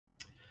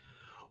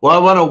Well, I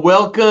want to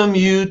welcome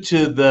you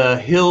to the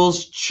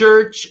Hills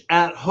Church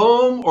at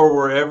home or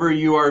wherever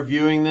you are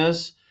viewing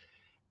this.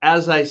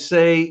 As I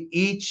say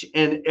each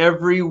and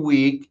every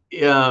week,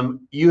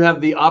 you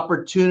have the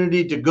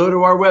opportunity to go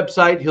to our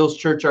website,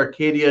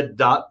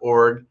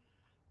 hillschurcharcadia.org,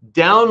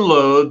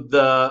 download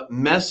the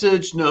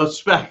message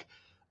notes back,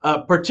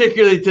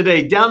 particularly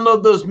today.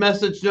 Download those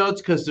message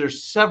notes because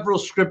there's several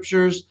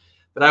scriptures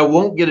that I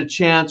won't get a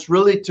chance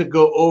really to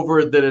go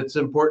over that it's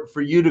important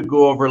for you to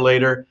go over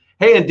later.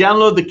 Hey, and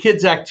download the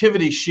kids'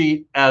 activity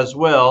sheet as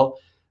well.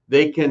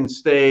 They can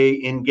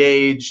stay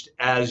engaged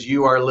as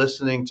you are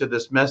listening to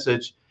this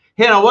message.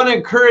 Hey, and I want to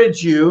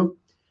encourage you.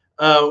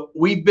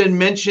 We've been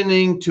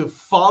mentioning to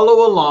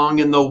follow along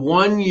in the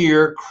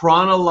 1-year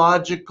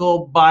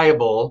chronological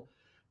Bible.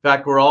 In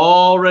fact, we're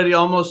already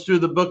almost through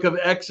the book of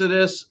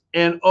Exodus.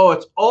 And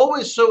it's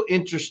always so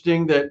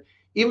interesting that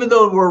even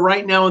though we're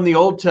right now in the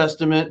Old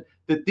Testament,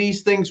 that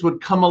these things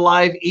would come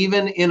alive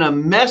even in a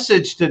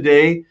message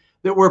today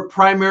that we're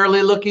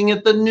primarily looking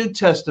at the New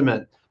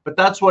Testament. But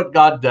that's what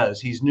God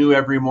does. He's new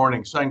every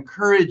morning. So I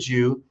encourage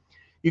you.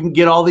 You can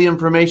get all the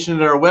information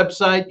at our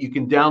website. You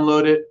can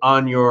download it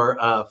on your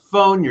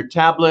phone, your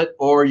tablet,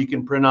 or you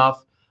can print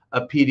off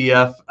a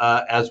PDF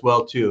as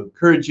well too.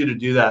 Encourage you to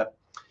do that.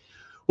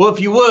 Well,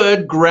 if you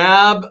would,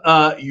 grab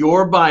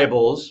your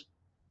Bibles.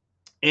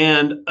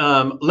 And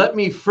let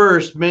me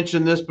first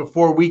mention this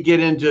before we get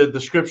into the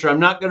scripture. I'm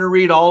not going to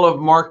read all of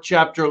Mark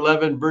chapter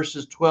 11,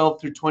 verses 12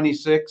 through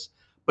 26,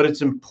 but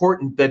it's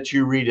important that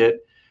you read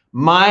it.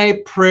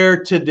 My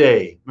prayer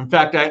today, in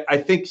fact, I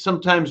think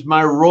sometimes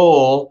my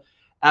role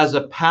as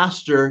a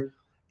pastor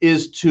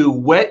is to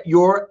whet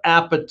your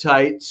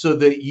appetite so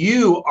that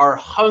you are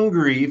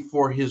hungry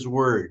for his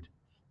word,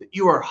 that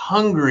you are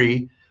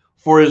hungry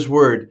for his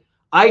word.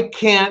 I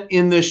can't,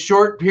 in this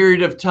short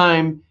period of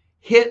time,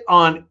 hit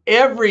on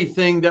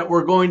everything that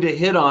we're going to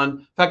hit on.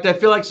 In fact, I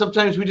feel like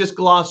sometimes we just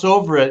gloss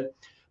over it,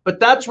 but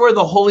that's where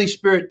the Holy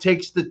Spirit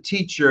takes the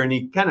teacher and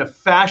he kind of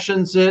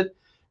fashions it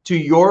to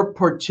your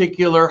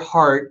particular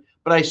heart.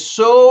 But I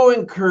so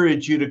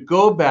encourage you to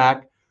go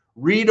back,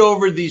 read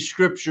over these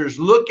scriptures,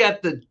 look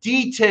at the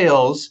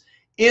details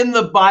in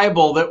the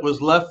Bible that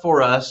was left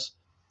for us.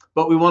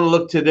 But we want to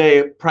look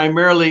today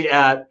primarily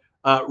at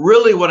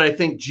really what I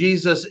think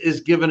Jesus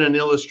is given an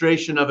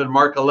illustration of in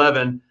Mark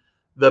 11,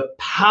 the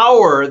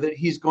power that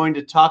he's going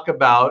to talk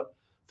about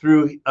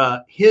through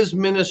his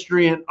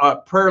ministry and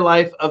prayer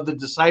life of the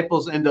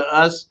disciples and to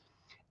us,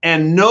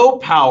 and no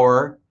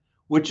power,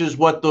 which is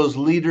what those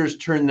leaders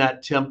turned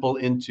that temple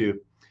into.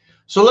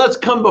 So let's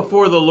come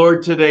before the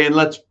Lord today and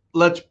let's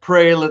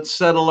pray, let's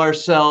settle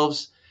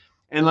ourselves,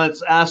 and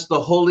let's ask the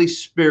Holy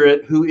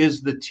Spirit, who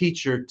is the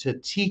teacher, to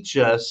teach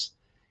us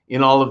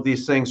in all of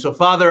these things. So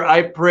Father,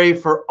 I pray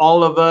for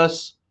all of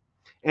us,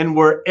 and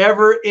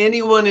wherever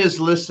anyone is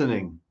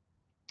listening,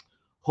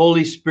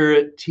 Holy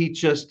Spirit,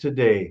 teach us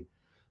today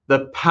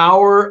the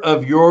power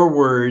of your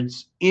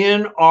words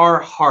in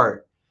our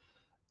heart.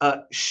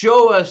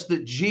 Show us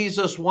that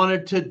Jesus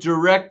wanted to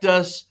direct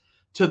us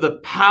to the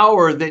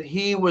power that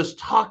he was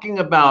talking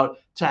about,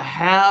 to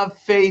have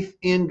faith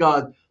in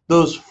God.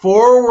 Those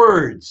 4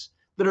 words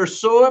that are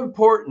so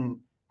important: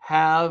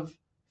 have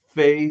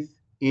faith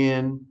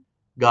in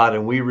God.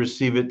 And we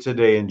receive it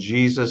today in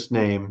Jesus'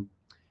 name.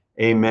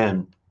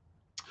 Amen.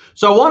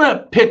 So I want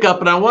to pick up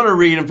and I want to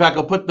read. In fact,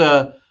 I'll put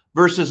the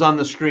verses on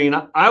the screen.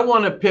 I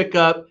want to pick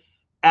up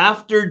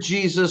after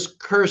Jesus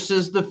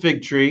curses the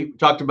fig tree. We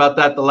talked about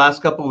that the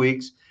last couple of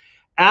weeks.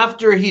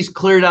 After he's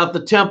cleared out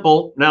the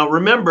temple. Now,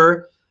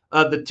 remember,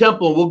 the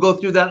temple, we'll go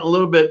through that in a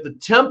little bit. The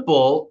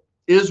temple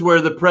is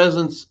where the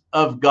presence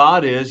of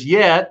God is,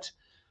 yet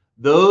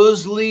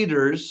those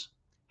leaders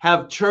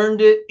have turned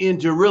it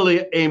into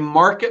really a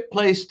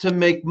marketplace to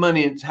make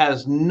money. It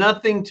has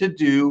nothing to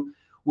do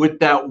with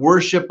that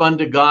worship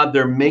unto God.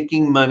 They're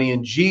making money.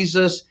 And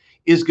Jesus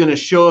is going to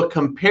show a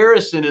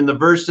comparison in the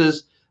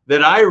verses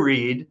that I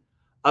read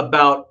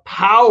about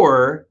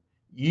power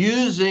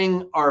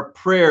using our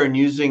prayer and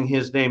using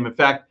his name. In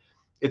fact,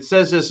 it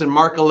says this in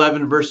Mark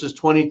 11, verses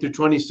 20 through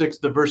 26.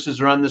 The verses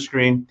are on the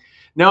screen.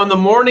 Now in the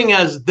morning,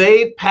 as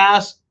they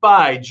passed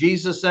by,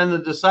 Jesus and the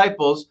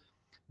disciples,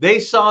 they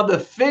saw the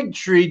fig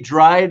tree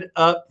dried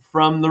up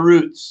from the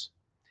roots.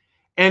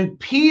 And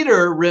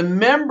Peter,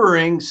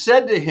 remembering,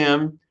 said to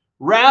him,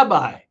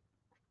 Rabbi,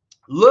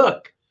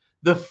 look,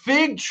 the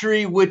fig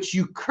tree which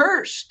you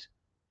cursed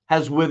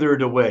has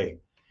withered away.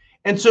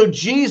 And so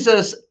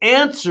Jesus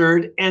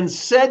answered and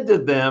said to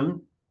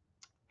them,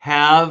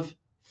 have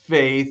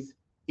faith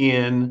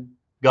in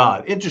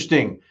God.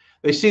 Interesting.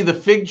 They see the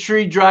fig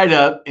tree dried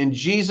up, and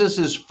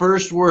Jesus's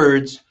first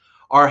words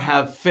are,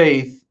 have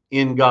faith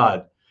in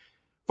God.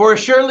 For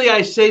surely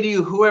I say to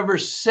you, whoever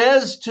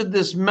says to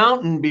this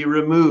mountain, be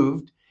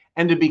removed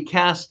and to be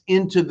cast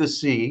into the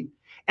sea,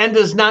 and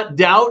does not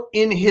doubt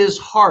in his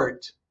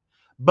heart,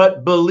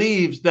 but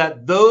believes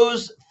that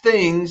those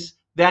things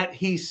that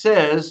he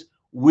says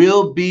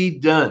will be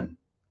done,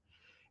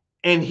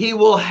 and he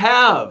will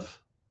have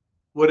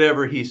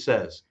whatever he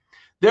says.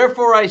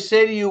 Therefore, I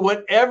say to you,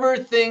 whatever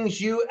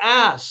things you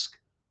ask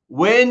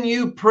when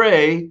you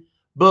pray,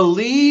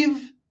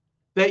 believe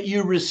that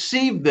you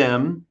receive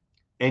them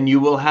and you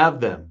will have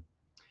them.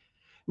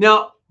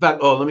 Now,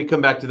 let me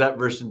come back to that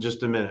verse in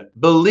just a minute.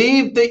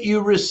 Believe that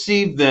you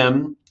receive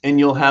them and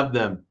you'll have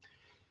them.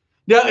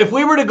 Now, if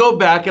we were to go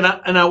back, and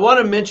I want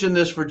to mention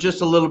this for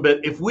just a little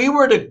bit, if we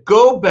were to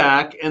go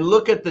back and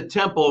look at the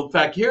temple, in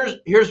fact,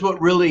 here's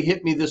what really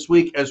hit me this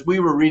week as we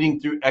were reading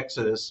through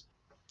Exodus,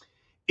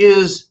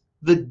 is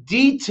the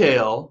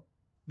detail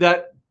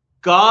that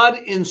God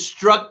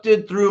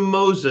instructed through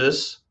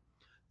Moses,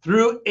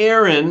 through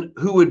Aaron,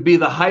 who would be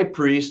the high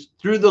priest,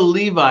 through the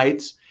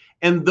Levites,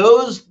 and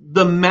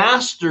the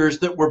masters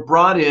that were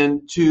brought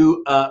in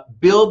to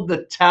build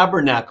the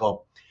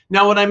tabernacle.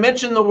 Now, when I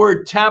mentioned the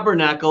word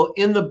tabernacle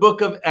in the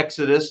book of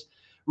Exodus,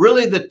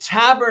 really the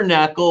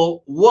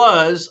tabernacle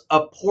was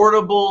a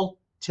portable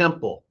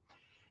temple,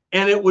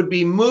 and it would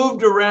be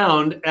moved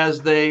around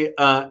as they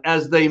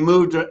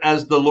moved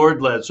as the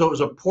Lord led. So it was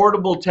a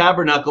portable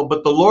tabernacle,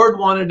 but the Lord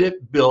wanted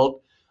it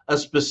built a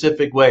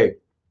specific way.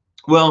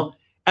 Well,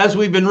 as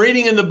we've been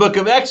reading in the book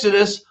of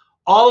Exodus,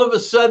 all of a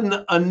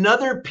sudden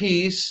another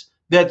piece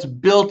that's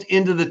built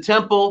into the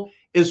temple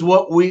is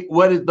what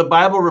the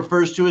Bible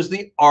refers to as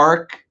the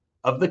Ark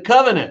of the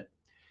Covenant.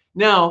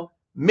 Now,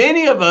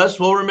 many of us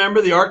will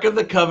remember the Ark of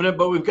the Covenant,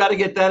 but we've got to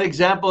get that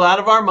example out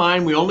of our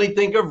mind. We only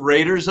think of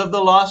Raiders of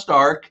the Lost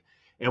Ark,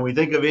 and we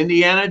think of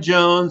Indiana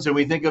Jones, and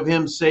we think of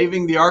him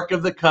saving the Ark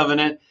of the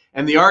Covenant,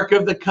 and the Ark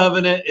of the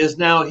Covenant is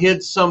now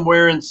hid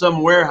somewhere in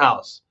some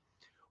warehouse.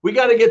 We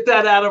got to get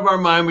that out of our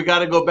mind. We got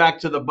to go back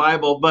to the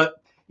Bible. But,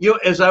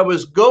 as I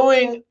was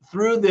going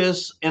through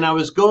this and I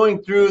was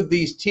going through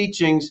these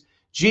teachings,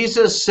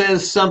 Jesus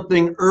says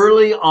something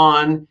early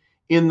on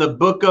in the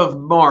book of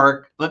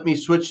Mark. Let me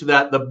switch to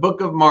that. The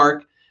book of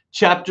Mark,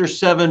 chapter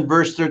 7,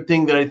 verse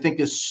 13, that I think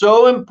is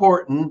so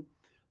important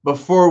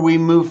before we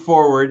move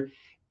forward.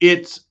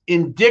 It's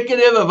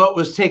indicative of what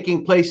was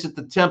taking place at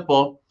the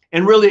temple,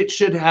 and really it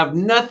should have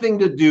nothing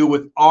to do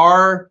with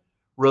our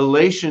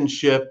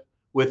relationship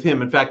with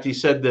him. In fact, he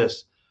said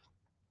this.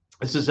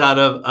 This is out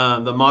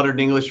of the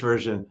Modern English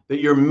Version, that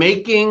you're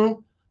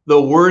making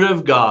the word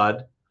of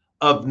God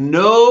of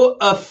no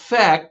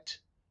effect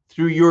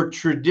through your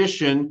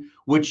tradition,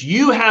 which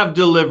you have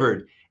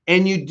delivered,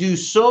 and you do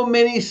so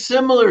many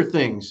similar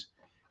things.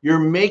 You're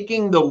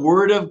making the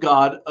word of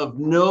God of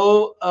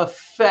no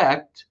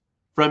effect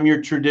from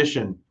your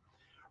tradition.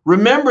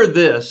 Remember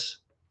this,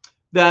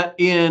 that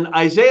in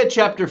Isaiah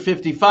chapter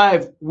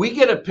 55, we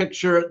get a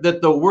picture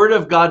that the word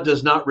of God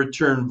does not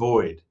return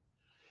void.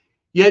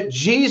 Yet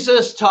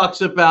Jesus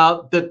talks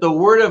about that the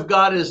word of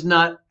God is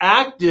not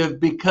active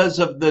because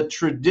of the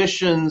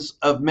traditions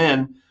of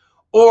men,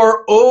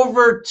 or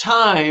over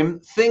time,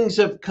 things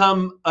have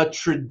come a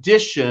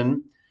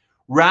tradition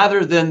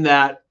rather than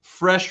that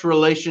fresh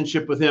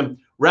relationship with him,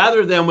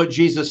 rather than what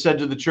Jesus said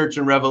to the church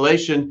in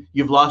Revelation,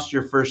 you've lost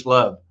your first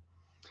love.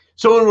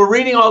 So when we're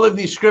reading all of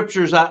these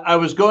scriptures, I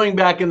was going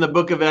back in the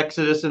book of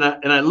Exodus and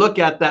I look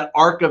at that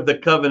Ark of the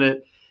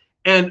Covenant.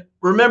 And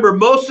remember,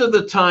 most of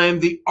the time,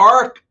 the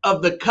Ark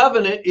of the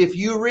Covenant, if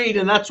you read,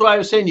 and that's why I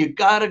was saying you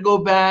got to go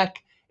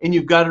back and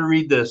you've got to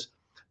read this.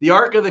 The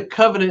Ark of the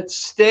Covenant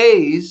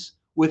stays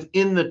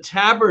within the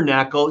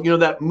tabernacle,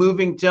 that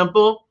moving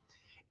temple.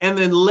 And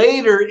then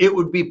later it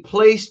would be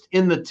placed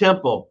in the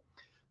temple.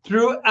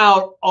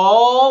 Throughout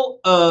all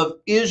of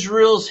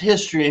Israel's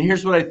history, and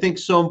here's what I think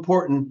is so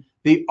important,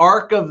 the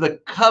Ark of the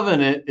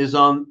Covenant is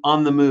on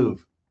the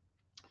move.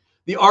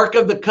 The Ark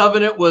of the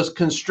Covenant was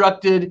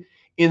constructed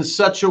in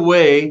such a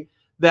way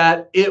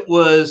that it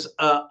was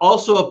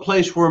also a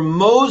place where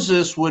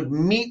Moses would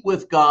meet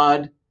with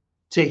God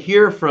to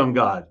hear from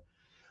God.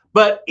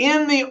 But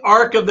in the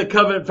Ark of the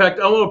Covenant, in fact,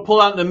 I want to pull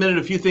out in a minute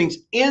a few things.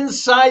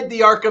 Inside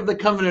the Ark of the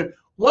Covenant,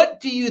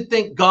 what do you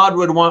think God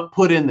would want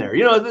put in there?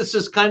 This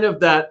is kind of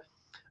that,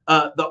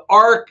 the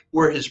Ark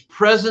where his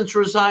presence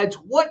resides.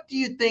 What do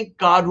you think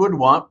God would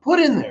want put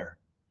in there?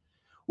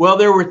 Well,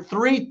 there were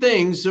three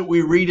things that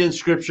we read in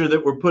Scripture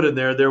that were put in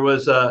there. There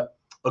was a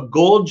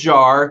gold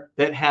jar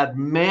that had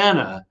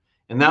manna,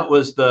 and that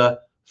was the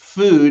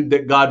food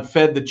that God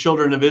fed the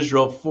children of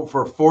Israel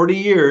for 40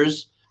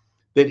 years,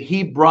 that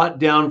he brought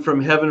down from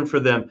heaven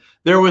for them.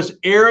 There was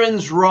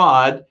Aaron's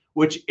rod,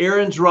 which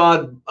Aaron's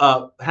rod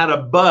had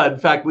a bud. In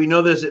fact, we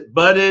know this, it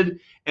budded,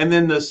 and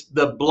then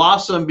the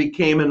blossom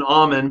became an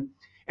almond.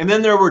 And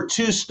then there were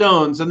two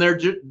stones, and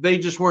they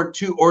just weren't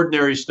two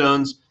ordinary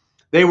stones.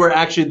 They were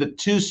actually the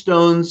two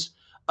stones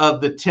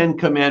of the 10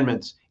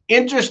 Commandments.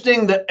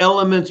 Interesting, the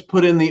elements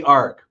put in the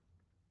ark.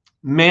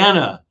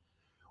 Manna,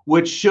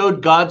 which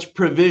showed God's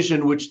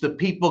provision, which the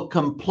people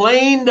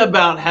complained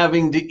about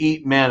having to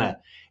eat manna.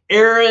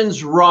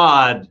 Aaron's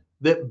rod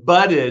that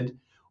budded,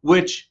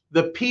 which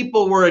the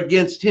people were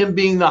against him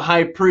being the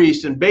high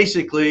priest. And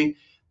basically,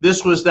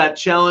 this was that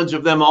challenge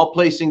of them all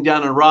placing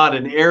down a rod,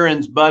 and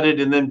Aaron's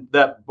budded, and then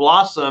that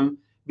blossom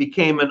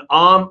became an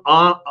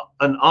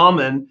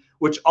almond,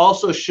 which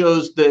also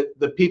shows that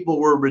the people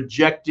were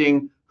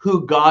rejecting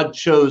who God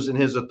chose in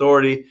his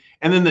authority.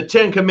 And then the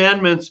 10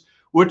 Commandments,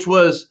 which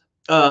was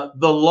the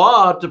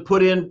law to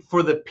put in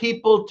for the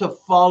people to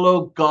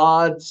follow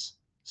God's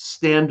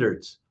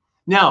standards.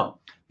 Now,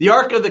 the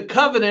Ark of the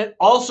Covenant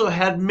also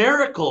had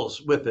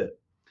miracles with it.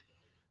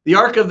 The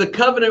Ark of the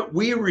Covenant,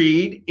 we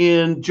read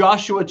in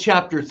Joshua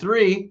chapter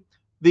 3,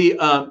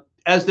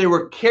 as they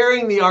were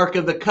carrying the Ark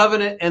of the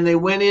Covenant and they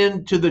went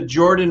into the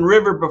Jordan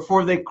River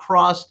before they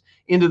crossed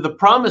into the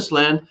Promised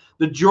Land,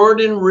 the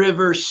Jordan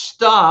River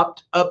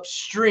stopped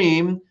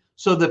upstream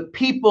so the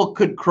people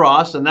could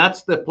cross, and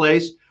that's the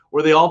place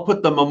where they all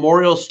put the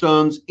memorial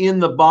stones in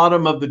the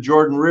bottom of the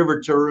Jordan River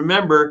to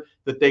remember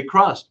that they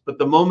crossed. But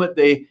the moment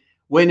they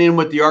went in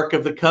with the Ark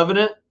of the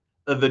Covenant,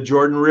 the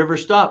Jordan River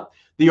stopped.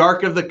 The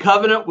Ark of the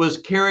Covenant was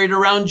carried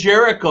around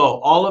Jericho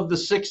all of the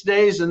 6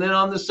 days, and then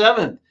on the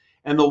seventh,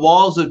 and the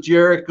walls of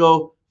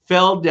Jericho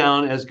fell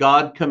down as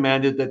God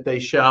commanded that they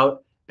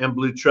shout and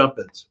blew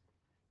trumpets.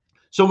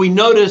 So we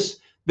notice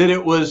that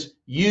it was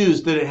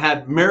used, that it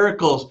had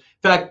miracles. In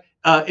fact,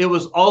 it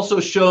was also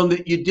shown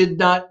that you did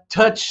not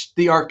touch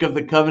the Ark of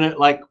the Covenant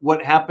like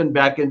what happened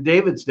back in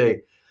David's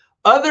day.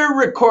 Other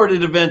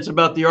recorded events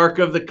about the Ark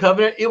of the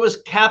Covenant, it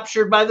was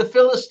captured by the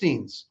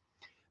Philistines.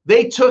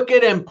 They took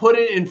it and put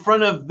it in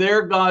front of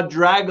their god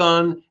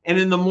Dagon, and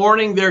in the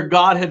morning their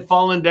god had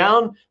fallen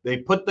down. They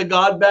put the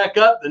god back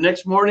up. The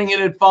next morning it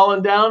had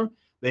fallen down.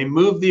 They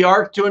moved the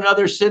ark to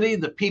another city.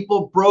 The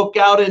people broke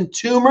out in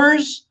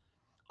tumors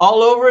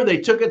all over. They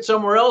took it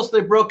somewhere else. They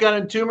broke out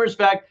in tumors. In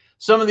fact,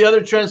 some of the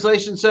other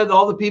translations said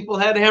all the people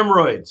had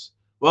hemorrhoids.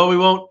 Well, we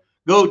won't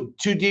go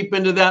too deep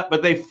into that,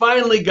 but they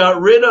finally got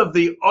rid of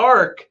the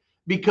ark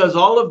because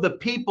all of the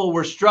people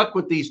were struck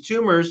with these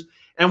tumors.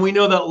 And we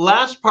know that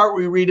last part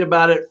we read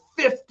about it,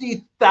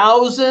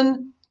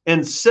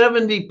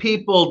 50,070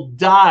 people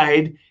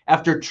died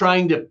after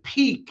trying to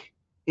peek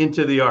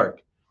into the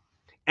ark.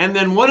 And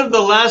then one of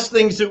the last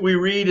things that we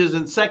read is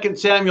in 2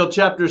 Samuel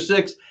chapter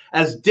 6,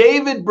 as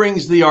David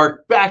brings the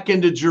ark back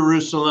into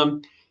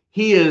Jerusalem,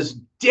 he is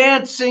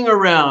dancing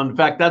around. In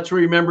fact, that's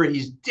where you remember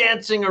he's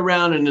dancing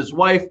around and his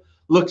wife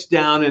looks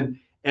down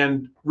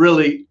and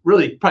really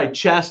probably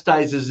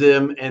chastises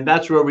him. And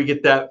that's where we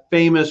get that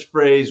famous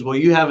phrase, well,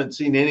 you haven't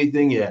seen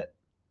anything yet.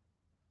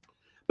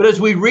 But as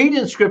we read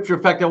in scripture,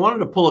 in fact, I wanted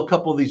to pull a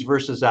couple of these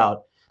verses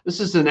out. This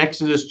is in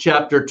Exodus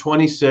chapter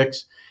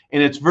 26,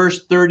 and it's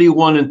verse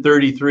 31 and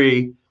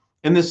 33.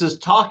 And this is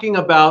talking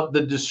about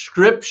the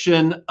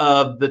description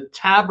of the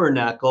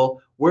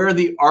tabernacle where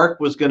the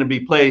ark was going to be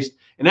placed.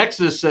 And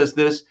Exodus says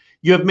this,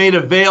 you have made a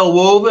veil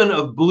woven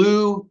of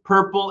blue,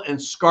 purple, and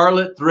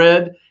scarlet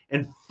thread,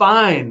 and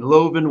fine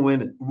woven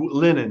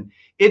linen.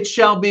 It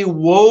shall be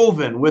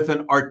woven with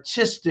an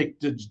artistic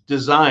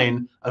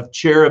design of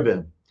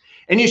cherubim.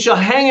 And you shall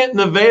hang it in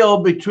the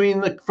veil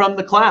from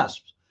the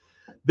clasps.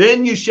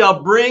 Then you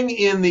shall bring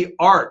in the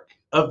ark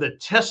of the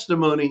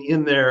testimony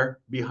in there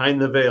behind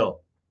the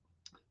veil.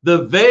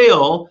 The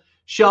veil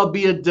shall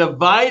be a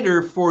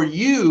divider for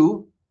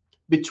you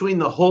between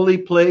the holy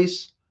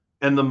place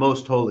and the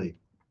most holy.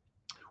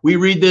 We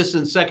read this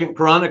in 2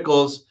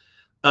 Chronicles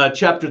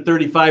chapter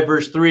 35,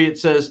 verse 3. It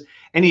says,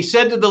 and he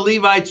said to the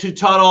Levites who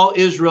taught all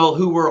Israel,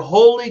 who were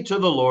holy to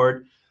the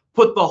Lord,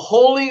 put the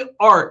holy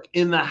ark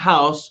in the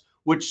house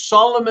which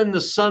Solomon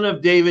the son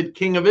of David,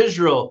 king of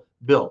Israel,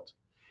 built.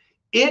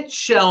 It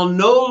shall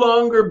no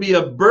longer be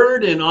a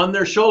burden on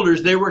their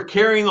shoulders. They were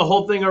carrying the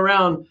whole thing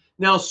around.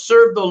 Now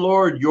serve the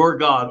Lord your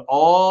God,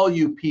 all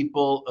you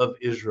people of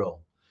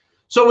Israel.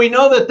 So we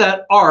know that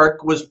that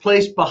ark was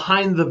placed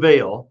behind the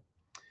veil.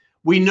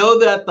 We know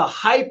that the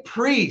high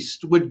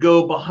priest would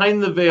go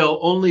behind the veil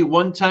only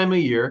one time a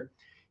year.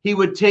 He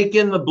would take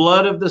in the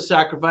blood of the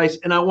sacrifice.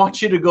 And I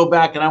want you to go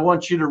back and I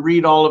want you to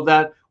read all of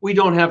that. We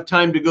don't have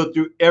time to go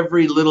through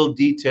every little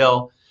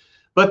detail.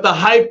 But the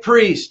high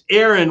priest,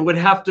 Aaron, would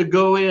have to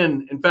go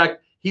in. In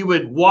fact, he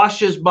would wash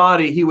his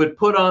body. He would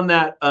put on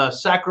that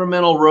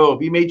sacramental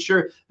robe. He made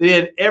sure that he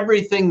had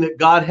everything that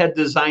God had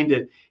designed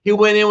it. He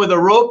went in with a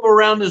rope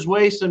around his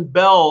waist and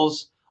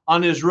bells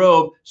on his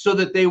robe so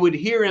that they would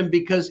hear him,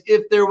 because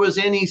if there was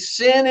any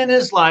sin in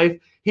his life,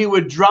 he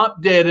would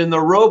drop dead, and the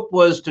rope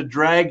was to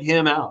drag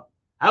him out.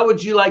 How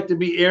would you like to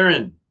be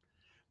Aaron?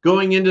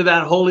 Going into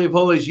that Holy of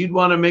Holies, you'd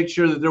want to make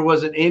sure that there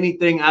wasn't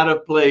anything out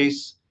of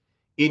place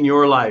in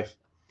your life.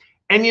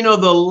 And you know,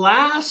 the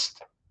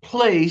last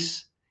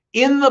place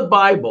in the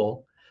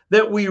Bible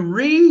that we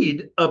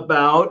read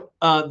about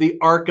the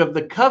Ark of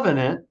the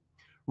Covenant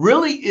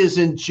really is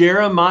in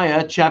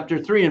Jeremiah chapter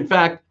 3. In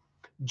fact,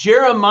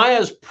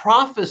 Jeremiah's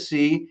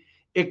prophecy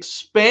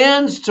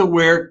expands to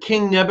where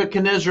King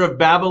Nebuchadnezzar of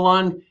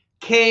Babylon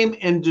came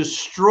and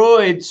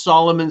destroyed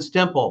Solomon's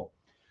temple.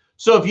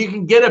 So if you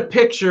can get a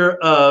picture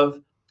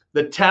of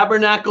the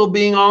tabernacle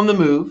being on the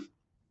move,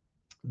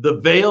 the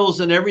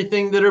veils and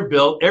everything that are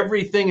built,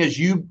 everything as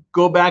you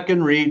go back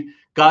and read,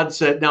 God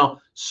said, now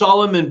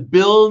Solomon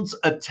builds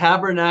a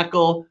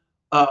tabernacle,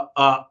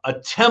 a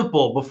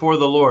temple before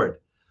the Lord,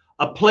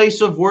 a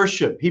place of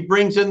worship. He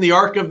brings in the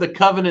Ark of the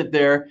Covenant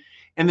there.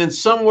 And then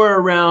somewhere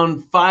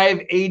around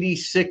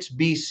 586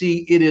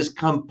 BC, it is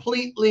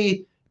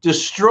completely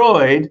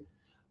destroyed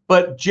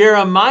But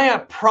Jeremiah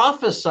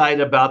prophesied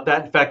about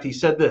that. In fact, he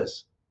said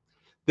this,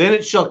 then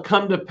it shall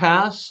come to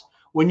pass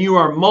when you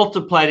are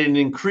multiplied and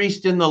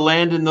increased in the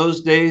land in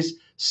those days,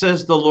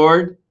 says the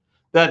Lord,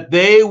 that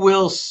they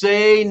will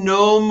say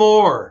no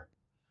more,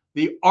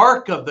 the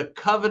ark of the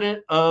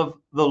covenant of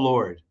the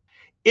Lord.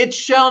 It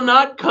shall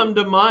not come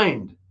to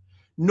mind,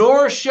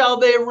 nor shall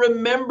they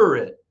remember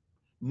it,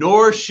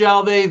 nor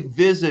shall they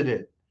visit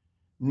it,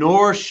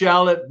 nor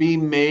shall it be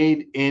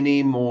made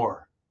any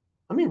more.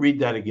 Let me read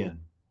that again.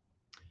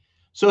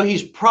 So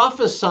he's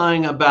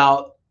prophesying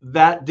about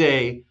that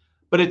day,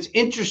 but it's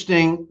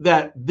interesting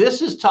that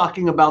this is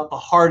talking about the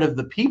heart of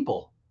the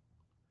people.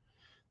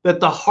 That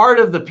the heart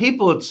of the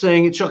people, it's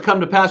saying, it shall come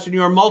to pass when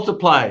you are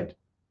multiplied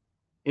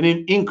and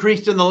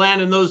increased in the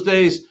land in those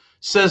days,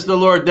 says the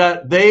Lord,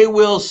 that they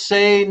will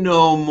say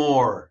no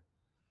more,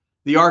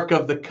 the ark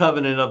of the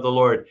covenant of the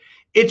Lord.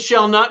 It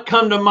shall not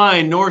come to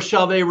mind, nor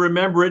shall they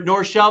remember it,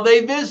 nor shall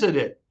they visit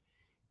it.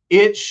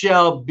 It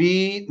shall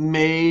be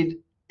made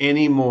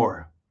any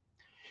more.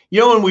 You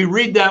know, when we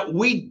read that,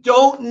 we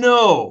don't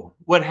know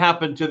what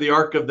happened to the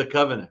Ark of the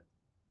Covenant.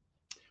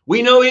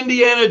 We know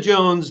Indiana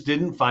Jones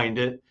didn't find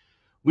it.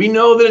 We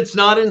know that it's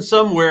not in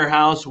some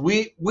warehouse.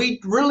 We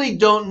really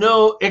don't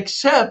know,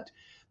 except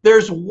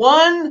there's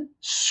one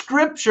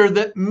scripture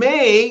that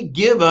may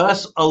give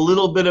us a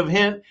little bit of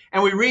hint.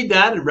 And we read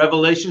that in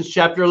Revelation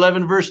chapter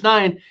 11, verse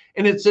 9.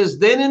 And it says,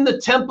 then in the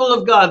temple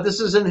of God, this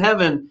is in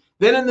heaven,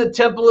 then in the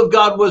temple of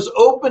God was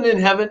open in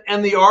heaven,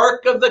 and the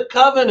Ark of the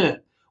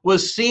Covenant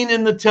was seen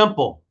in the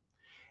temple.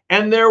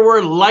 And there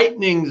were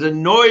lightnings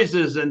and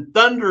noises and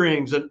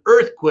thunderings and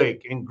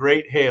earthquake and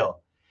great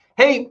hail.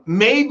 Hey,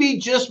 maybe,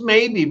 just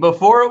maybe,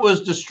 before it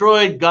was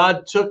destroyed,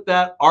 God took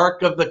that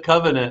Ark of the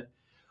Covenant.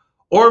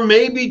 Or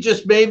maybe,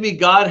 just maybe,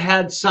 God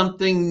had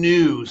something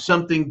new,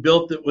 something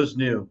built that was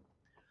new.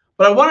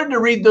 But I wanted to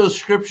read those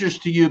scriptures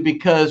to you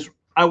because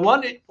I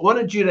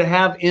wanted you to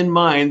have in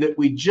mind that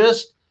we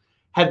just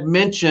had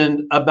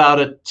mentioned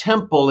about a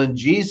temple in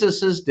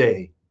Jesus's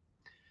day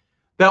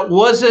that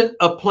wasn't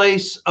a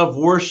place of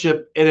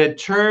worship. It had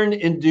turned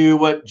into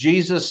what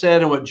Jesus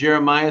said and what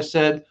Jeremiah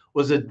said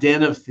was a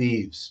den of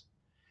thieves.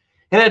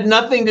 It had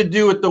nothing to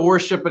do with the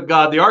worship of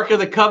God. The Ark of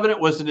the Covenant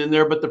wasn't in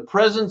there, but the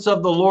presence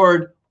of the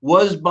Lord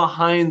was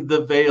behind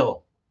the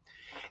veil.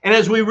 And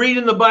as we read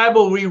in the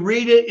Bible, we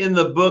read it in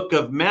the book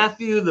of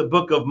Matthew, the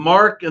book of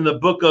Mark, and the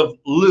book of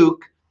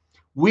Luke.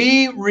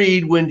 We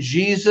read when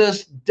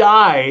Jesus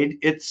died,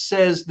 it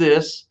says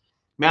this,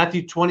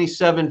 Matthew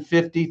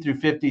 27:50 through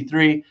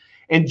 53,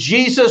 and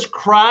Jesus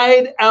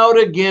cried out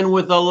again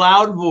with a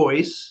loud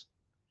voice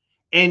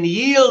and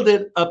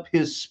yielded up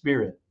his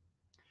spirit.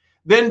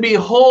 Then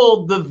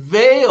behold, the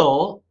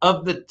veil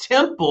of the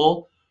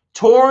temple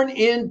torn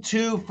in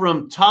two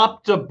from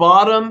top to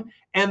bottom,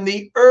 and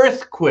the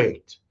earth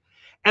quaked.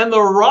 And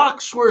the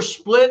rocks were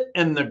split,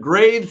 and the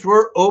graves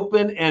were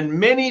open, and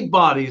many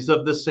bodies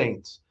of the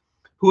saints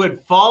who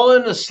had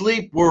fallen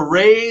asleep were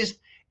raised,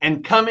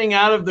 and coming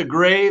out of the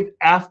grave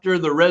after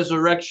the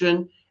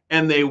resurrection,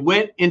 and they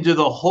went into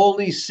the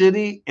holy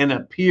city and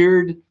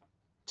appeared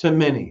to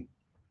many.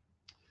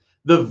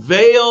 The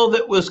veil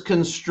that was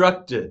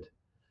constructed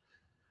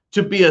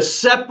to be a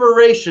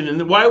separation.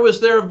 And why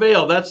was there a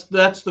veil? That's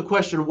the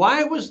question.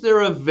 Why was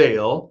there a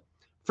veil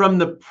from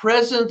the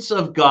presence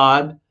of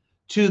God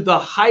to the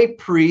high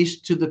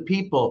priest, to the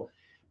people?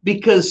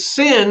 Because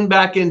sin,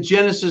 back in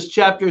Genesis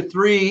chapter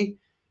 3,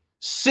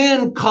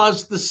 sin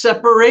caused the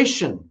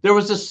separation. There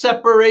was a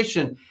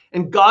separation.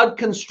 And God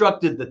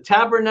constructed the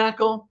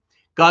tabernacle.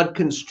 God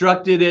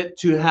constructed it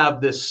to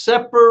have this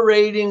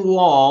separating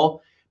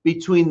wall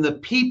between the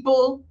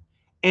people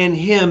and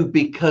him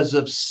because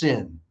of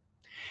sin.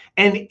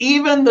 And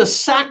even the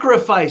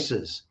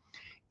sacrifices,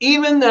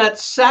 even that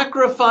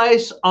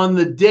sacrifice on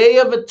the Day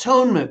of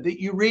Atonement that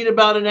you read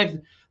about in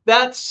Exodus,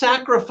 that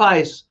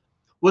sacrifice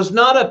was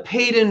not a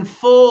paid in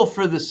full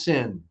for the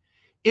sin.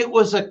 It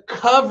was a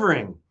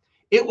covering.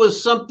 It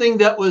was something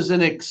that was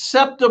an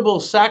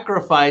acceptable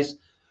sacrifice,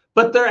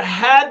 but there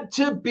had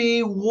to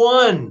be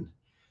one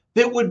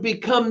that would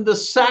become the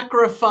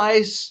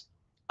sacrifice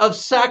of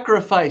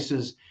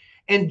sacrifices.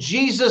 And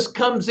Jesus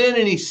comes in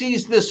and he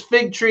sees this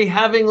fig tree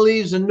having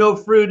leaves and no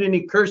fruit, and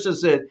he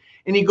curses it.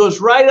 And he goes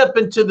right up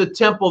into the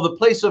temple, the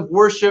place of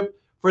worship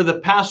for the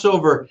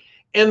Passover.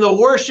 And the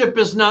worship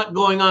is not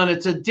going on.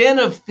 It's a den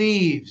of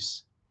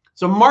thieves.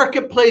 It's a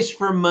marketplace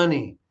for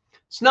money.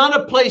 It's not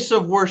a place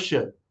of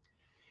worship.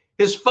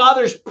 His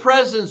Father's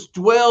presence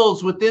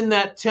dwells within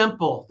that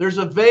temple. There's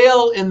a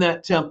veil in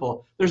that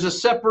temple. There's a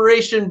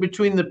separation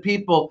between the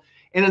people.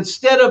 And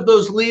instead of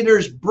those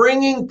leaders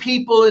bringing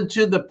people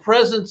into the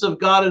presence of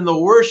God and the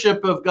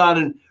worship of God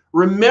and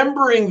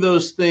remembering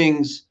those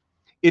things,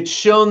 it's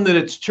shown that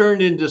it's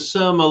turned into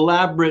some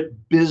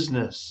elaborate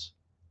business.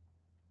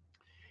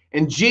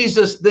 And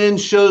Jesus then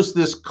shows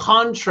this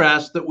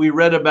contrast that we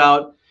read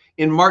about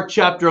in Mark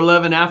chapter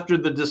 11, after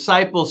the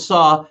disciples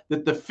saw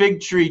that the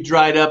fig tree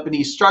dried up, and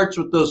he starts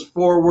with those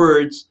 4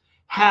 words,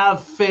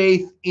 have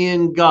faith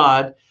in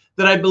God,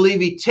 that I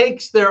believe he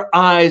takes their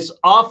eyes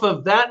off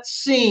of that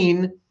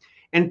scene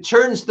and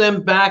turns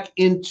them back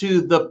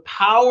into the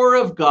power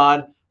of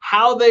God,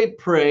 how they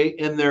pray,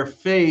 and their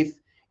faith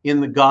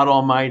in the God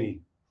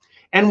Almighty.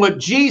 And what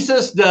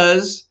Jesus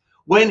does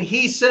when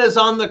he says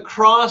on the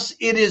cross,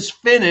 it is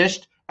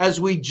finished, as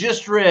we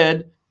just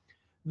read,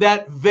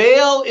 that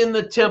veil in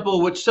the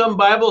temple, which some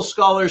Bible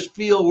scholars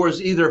feel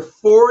was either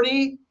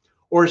 40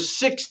 or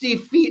 60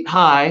 feet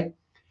high,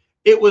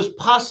 it was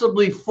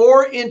possibly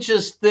 4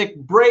 inches thick,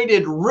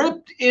 braided,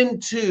 ripped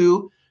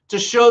into, to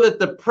show that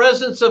the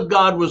presence of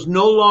God was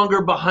no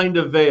longer behind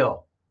a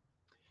veil,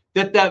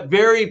 that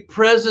very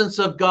presence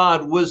of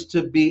God was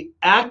to be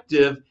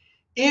active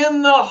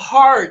in the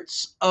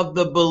hearts of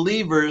the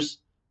believers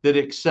that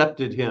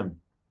accepted him.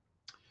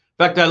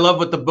 In fact, I love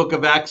what the book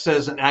of Acts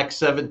says in Acts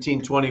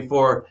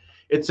 17:24.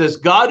 It says,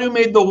 God who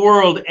made the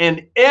world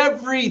and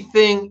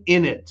everything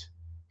in it,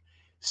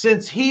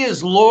 since he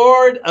is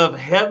Lord of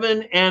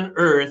heaven and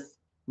earth,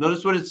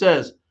 notice what it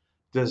says,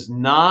 does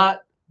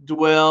not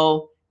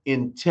dwell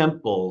in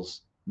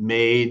temples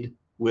made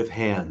with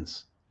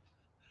hands.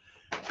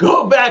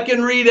 Go back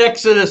and read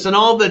Exodus and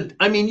all the,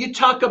 you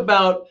talk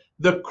about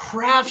the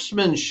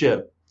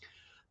craftsmanship,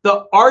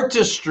 the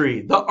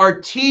artistry, the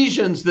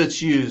artisans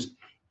that's used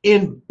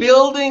in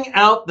building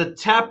out the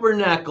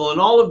tabernacle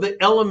and all of the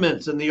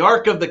elements and the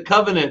Ark of the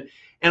Covenant.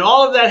 And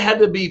all of that had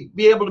to be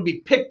able to be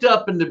picked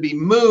up and to be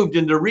moved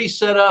and to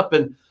reset up.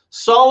 And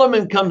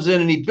Solomon comes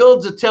in and he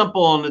builds a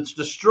temple and it's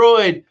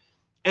destroyed.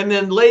 And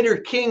then later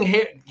King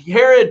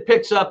Herod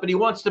picks up and he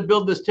wants to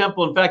build this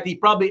temple. In fact, he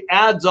probably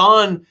adds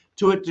on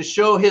to it to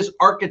show his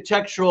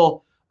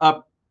architectural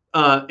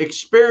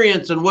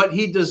experience and what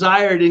he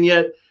desired. And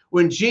yet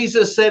when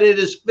Jesus said it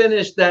is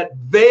finished, that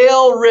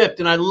veil ripped.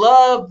 And I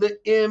love the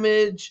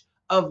image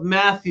of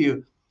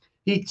Matthew.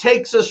 He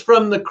takes us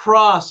from the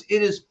cross.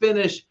 It is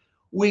finished.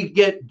 We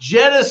get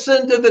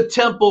jettisoned to the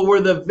temple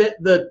where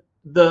the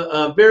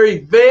very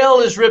veil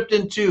is ripped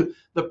into.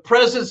 The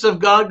presence of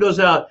God goes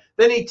out.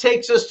 Then he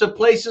takes us to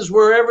places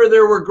wherever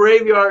there were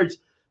graveyards,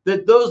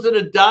 that those that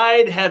had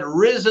died had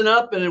risen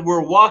up and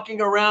were walking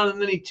around. And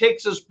then he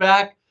takes us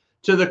back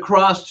to the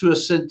cross, to a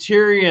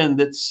centurion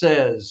that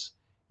says,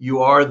 you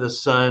are the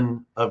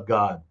Son of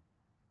God.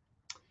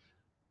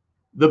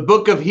 The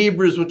book of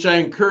Hebrews, which I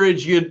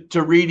encourage you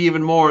to read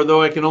even more,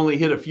 though I can only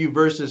hit a few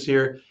verses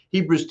here.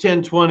 Hebrews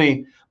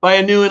 10:20, by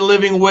a new and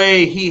living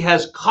way, he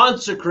has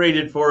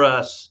consecrated for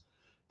us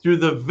through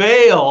the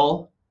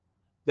veil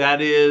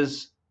that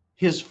is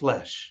his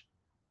flesh.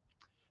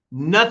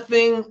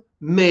 Nothing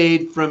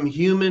made from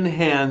human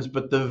hands,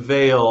 but the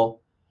veil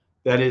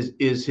that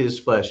is his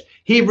flesh.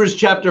 Hebrews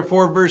chapter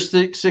 4, verse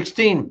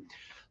 16.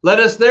 Let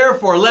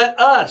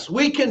us,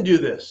 we can do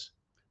this.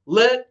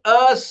 Let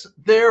us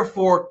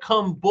therefore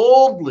come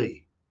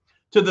boldly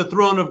to the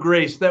throne of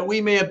grace, that we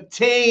may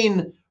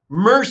obtain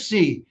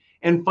mercy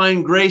and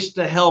find grace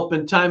to help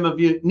in time of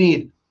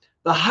need.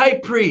 The high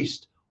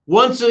priest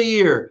once a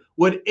year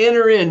would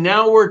enter in.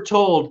 Now we're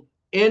told,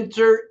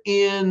 enter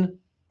in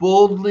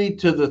boldly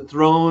to the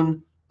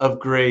throne of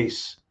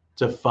grace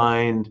to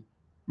find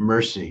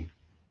mercy.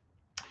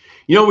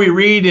 You know, we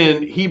read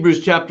in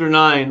Hebrews chapter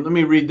 9, let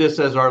me read this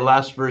as our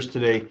last verse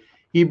today.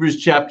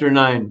 Hebrews chapter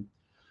 9.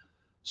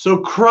 So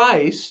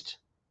Christ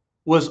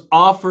was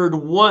offered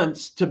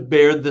once to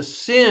bear the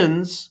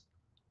sins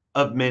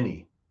of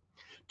many.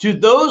 To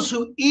those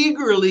who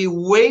eagerly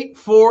wait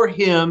for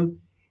him,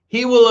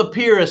 he will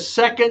appear a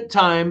second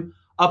time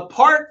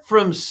apart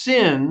from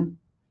sin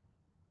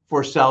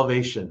for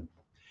salvation.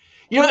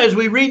 You know, as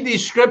we read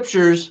these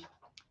scriptures,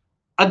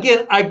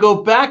 again, I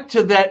go back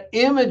to that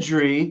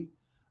imagery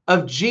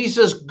of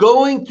Jesus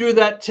going through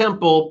that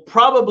temple,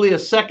 probably a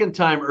second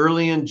time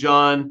early in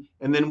John,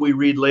 and then we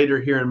read later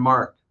here in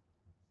Mark,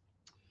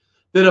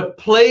 that a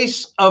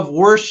place of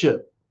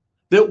worship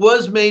that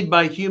was made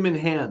by human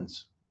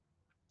hands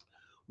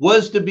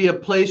was to be a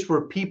place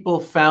where people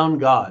found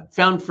God,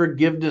 found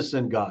forgiveness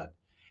in God,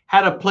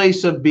 had a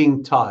place of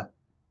being taught.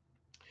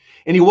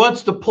 And he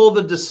wants to pull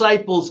the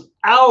disciples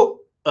out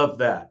of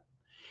that.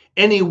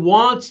 And he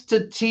wants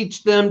to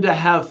teach them to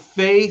have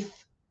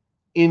faith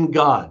in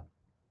God,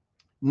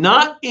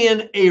 not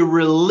in a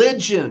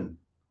religion,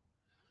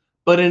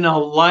 but in a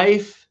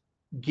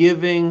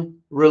life-giving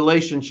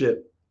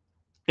relationship.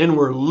 And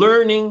we're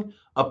learning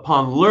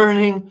upon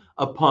learning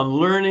upon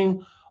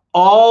learning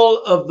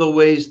all of the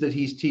ways that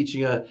he's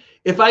teaching us.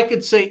 If I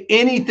could say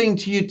anything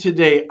to you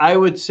today, I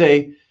would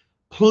say,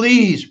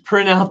 please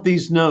print out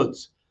these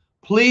notes.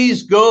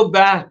 Please go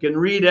back and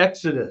read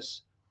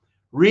Exodus.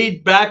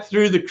 Read back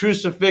through the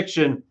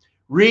crucifixion.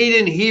 Read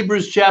in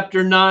Hebrews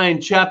chapter 9,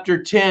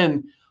 chapter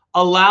 10.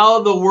 Allow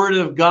the word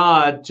of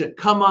God to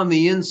come on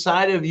the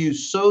inside of you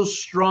so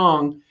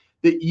strong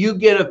that you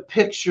get a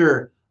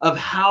picture of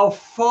how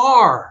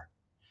far,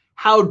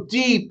 how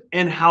deep,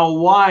 and how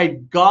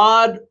wide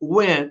God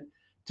went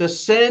to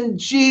send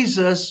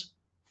Jesus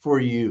for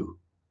you.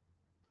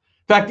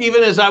 In fact,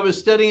 even as I was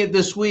studying it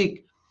this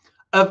week,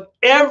 of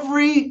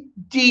every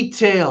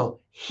detail,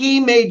 he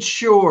made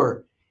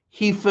sure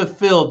he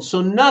fulfilled.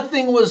 So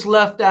nothing was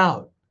left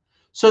out,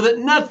 so that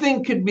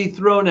nothing could be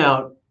thrown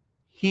out.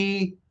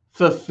 He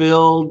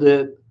fulfilled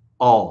it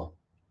all.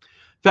 In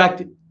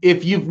fact,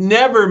 if you've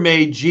never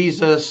made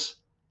Jesus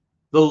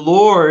the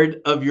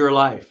Lord of your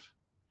life,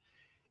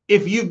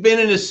 if you've been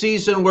in a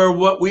season where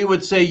what we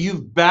would say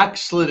you've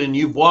backslidden,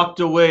 you've walked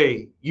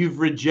away, you've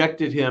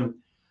rejected him,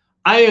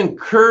 I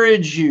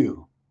encourage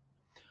you.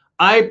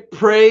 I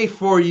pray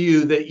for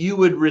you that you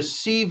would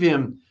receive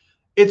him.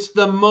 It's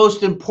the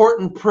most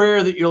important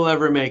prayer that you'll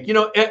ever make. You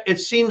know, it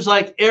seems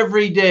like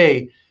every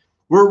day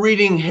we're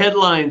reading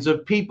headlines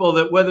of people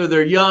that, whether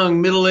they're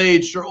young,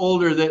 middle-aged, or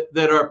older,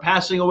 that are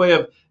passing away,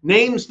 of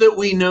names that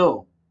we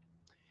know.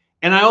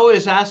 And I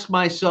always ask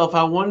myself,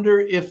 I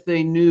wonder if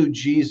they knew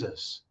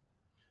Jesus,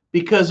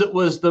 because it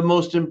was the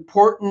most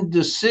important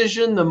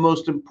decision, the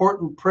most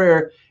important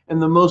prayer,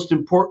 and the most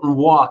important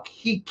walk.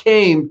 He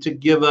came to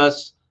give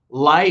us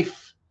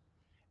life,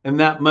 and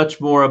that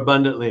much more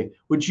abundantly.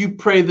 Would you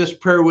pray this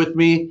prayer with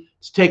me?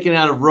 It's taken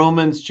out of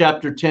Romans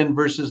chapter 10,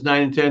 verses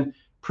 9 and 10.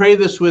 Pray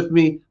this with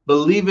me.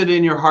 Believe it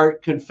in your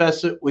heart.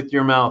 Confess it with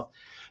your mouth.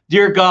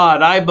 Dear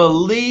God, I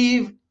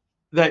believe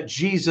that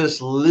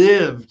Jesus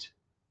lived,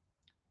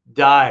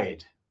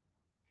 died,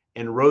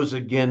 and rose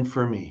again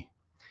for me.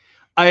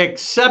 I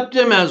accept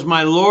him as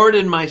my Lord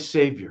and my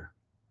Savior.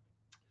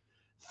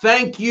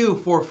 Thank you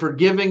for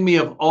forgiving me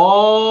of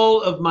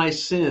all of my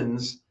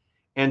sins.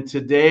 And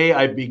today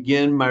I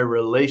begin my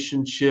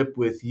relationship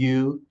with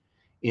you.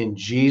 In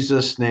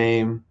Jesus'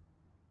 name,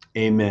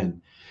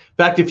 amen. In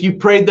fact, if you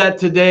prayed that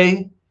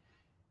today,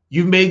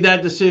 you've made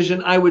that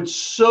decision, I would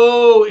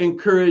so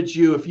encourage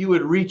you if you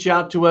would reach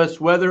out to us,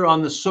 whether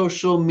on the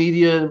social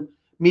media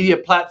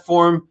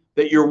platform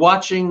that you're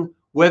watching,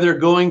 whether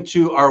going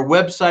to our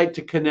website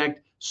to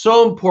connect.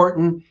 So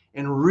important.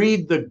 And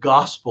read the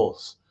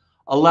Gospels.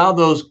 Allow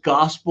those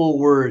gospel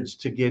words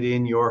to get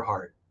in your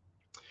heart.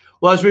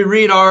 Well, as we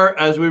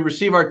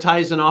receive our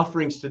tithes and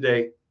offerings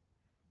today,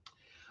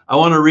 I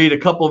want to read a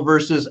couple of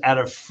verses out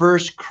of 1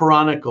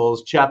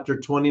 Chronicles chapter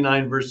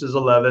 29, verses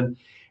 11.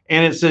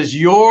 And it says,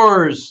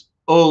 yours,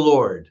 O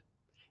Lord,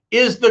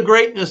 is the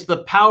greatness,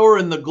 the power,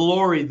 and the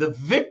glory, the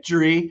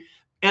victory,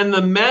 and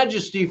the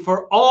majesty,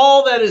 for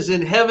all that is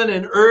in heaven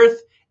and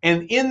earth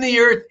and in the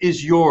earth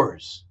is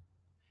yours.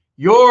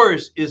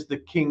 Yours is the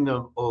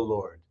kingdom, O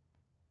Lord.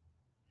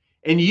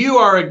 And you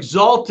are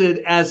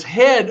exalted as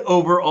head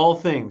over all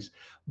things.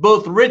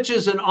 Both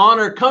riches and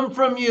honor come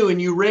from you,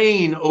 and you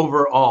reign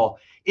over all.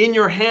 In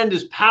your hand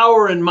is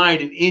power and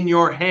might, and in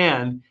your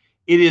hand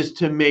it is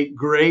to make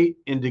great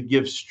and to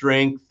give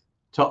strength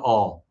to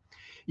all.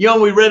 You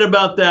know, we read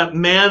about that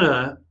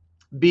manna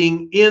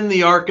being in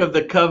the Ark of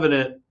the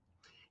Covenant.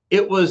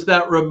 It was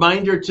that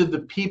reminder to the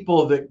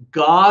people that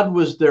God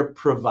was their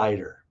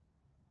provider.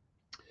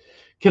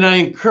 Can I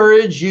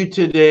encourage you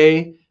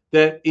today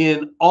that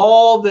in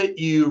all that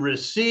you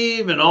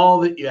receive and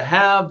all that you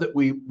have, that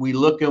we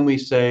look and we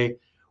say,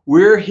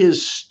 we're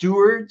his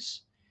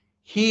stewards.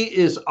 He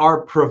is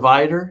our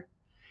provider.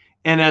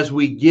 And as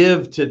we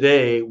give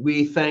today,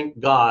 we thank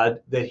God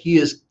that he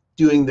is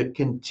doing the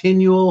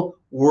continual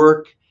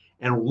work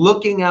and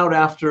looking out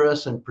after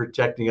us and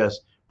protecting us.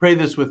 Pray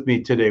this with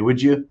me today,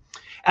 would you?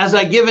 As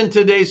I give in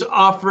today's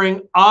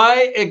offering,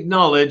 I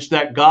acknowledge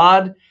that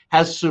God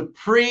has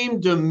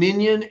supreme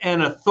dominion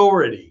and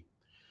authority.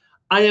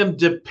 I am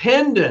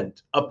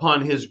dependent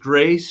upon his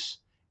grace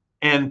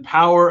and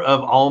power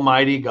of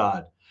Almighty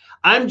God.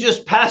 I'm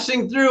just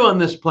passing through on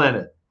this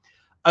planet,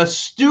 a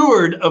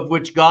steward of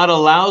which God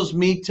allows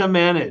me to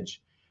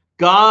manage.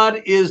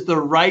 God is the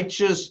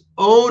righteous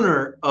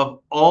owner of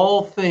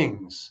all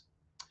things.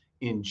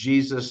 In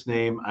Jesus'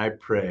 name I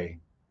pray.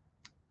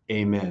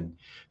 Amen. In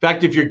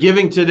fact, if you're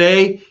giving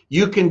today,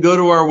 you can go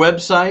to our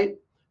website.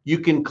 You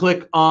can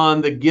click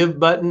on the give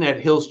button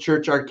at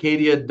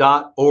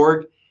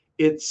hillschurcharcadia.org.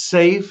 It's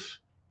safe,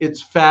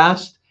 it's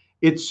fast,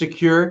 it's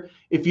secure.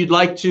 If you'd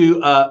like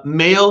to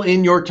mail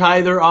in your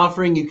tithe or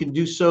offering, you can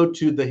do so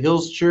to the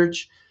Hills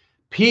Church,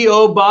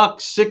 P.O.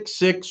 Box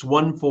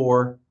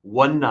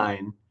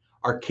 661419,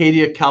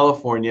 Arcadia,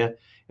 California,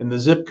 and the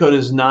zip code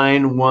is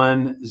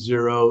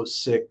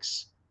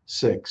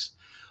 91066.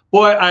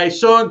 Boy, I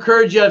so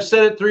encourage you. I've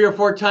said it 3 or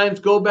 4 times.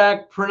 Go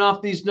back, print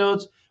off these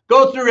notes,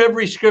 go through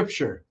every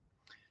scripture.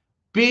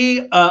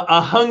 Be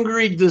a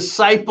hungry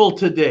disciple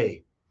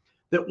today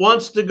that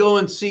wants to go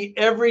and see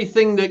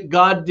everything that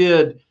God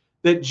did,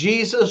 that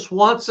Jesus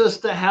wants us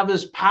to have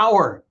his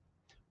power.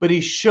 But he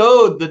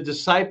showed the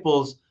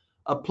disciples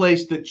a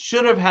place that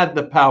should have had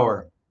the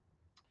power,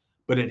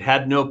 but it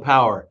had no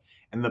power.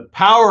 And the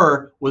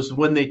power was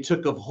when they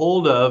took a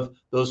hold of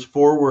those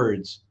 4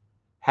 words,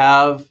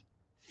 have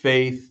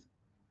faith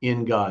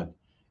in God.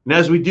 And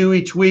as we do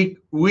each week,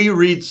 we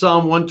read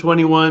Psalm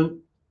 121,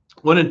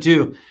 1 and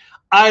 2.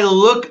 I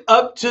look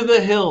up to the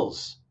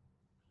hills,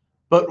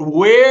 but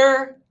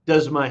where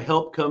does my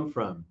help come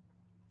from?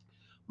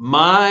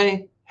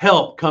 My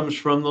help comes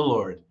from the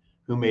Lord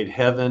who made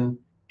heaven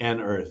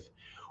and earth.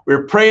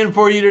 We're praying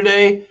for you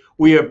today.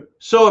 We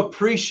so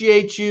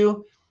appreciate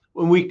you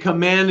when we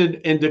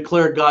command and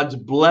declare God's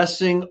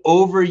blessing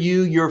over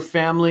you, your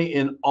family,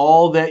 in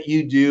all that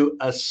you do,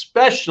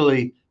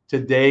 especially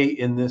today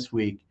in this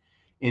week.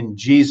 In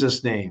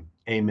Jesus' name,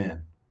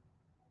 amen.